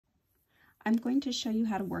I'm going to show you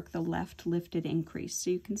how to work the left lifted increase. So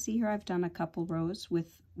you can see here I've done a couple rows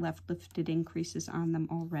with left lifted increases on them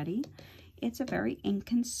already. It's a very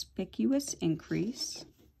inconspicuous increase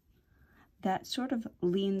that sort of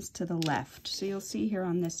leans to the left. So you'll see here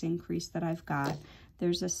on this increase that I've got,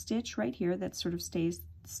 there's a stitch right here that sort of stays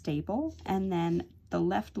stable, and then the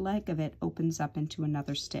left leg of it opens up into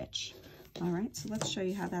another stitch. All right, so let's show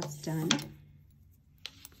you how that's done.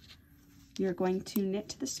 You're going to knit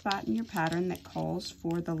to the spot in your pattern that calls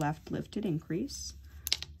for the left lifted increase.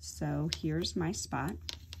 So here's my spot.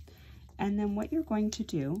 And then what you're going to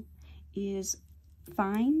do is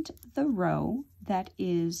find the row that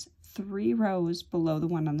is 3 rows below the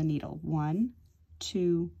one on the needle. 1,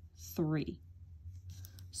 2, 3.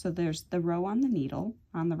 So there's the row on the needle,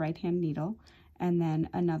 on the right hand needle, and then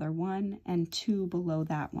another 1 and 2 below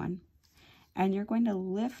that one. And you're going to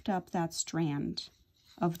lift up that strand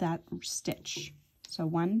of that stitch. So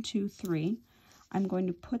 1, 2, 3. I'm going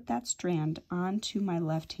to put that strand onto my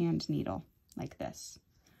left hand needle like this.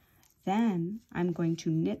 Then I'm going to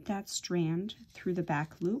knit that strand through the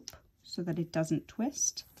back loop so that it doesn't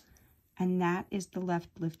twist. And that is the left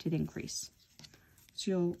lifted increase.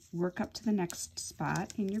 So you'll work up to the next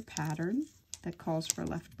spot in your pattern that calls for a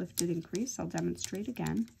left lifted increase. I'll demonstrate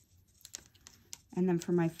again. And then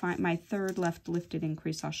for my third left lifted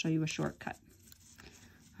increase, I'll show you a shortcut.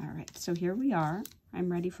 All right, so here we are.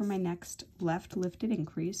 I'm ready for my next left lifted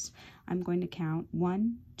increase. I'm going to count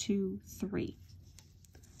 1, 2, 3.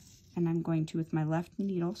 And I'm going to, with my left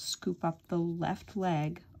needle, scoop up the left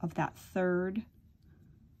leg of that third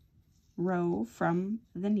row from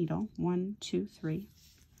the needle, 1, 2, 3,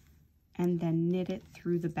 and then knit it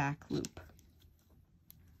through the back loop.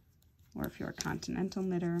 Or if you're a continental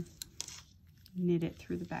knitter, knit it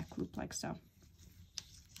through the back loop like so.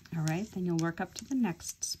 All right, then you'll work up to the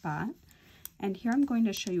next spot. And here I'm going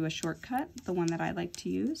to show you a shortcut, the one that I like to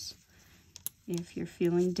use if you're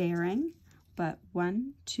feeling daring. But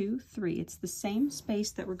 1, 2, 3, it's the same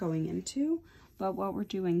space that we're going into, but what we're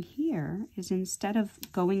doing here is instead of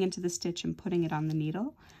going into the stitch and putting it on the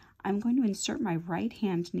needle, I'm going to insert my right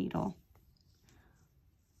hand needle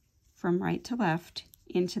from right to left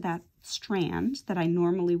into that strand that I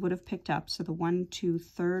normally would have picked up. So the 1, 2,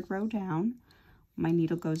 3rd row down, my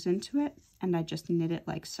needle goes into it, and I just knit it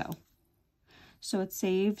like so. So it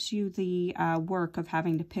saves you the work of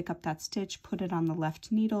having to pick up that stitch, put it on the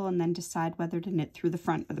left needle, and then decide whether to knit through the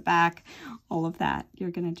front or the back, all of that. You're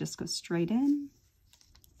going to just go straight in,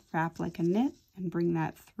 wrap like a knit, and bring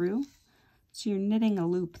that through. So you're knitting a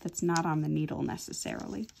loop that's not on the needle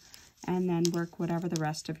necessarily, and then work whatever the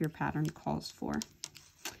rest of your pattern calls for.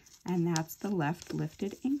 And that's the left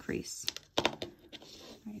lifted increase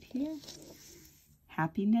right here.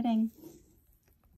 Happy knitting!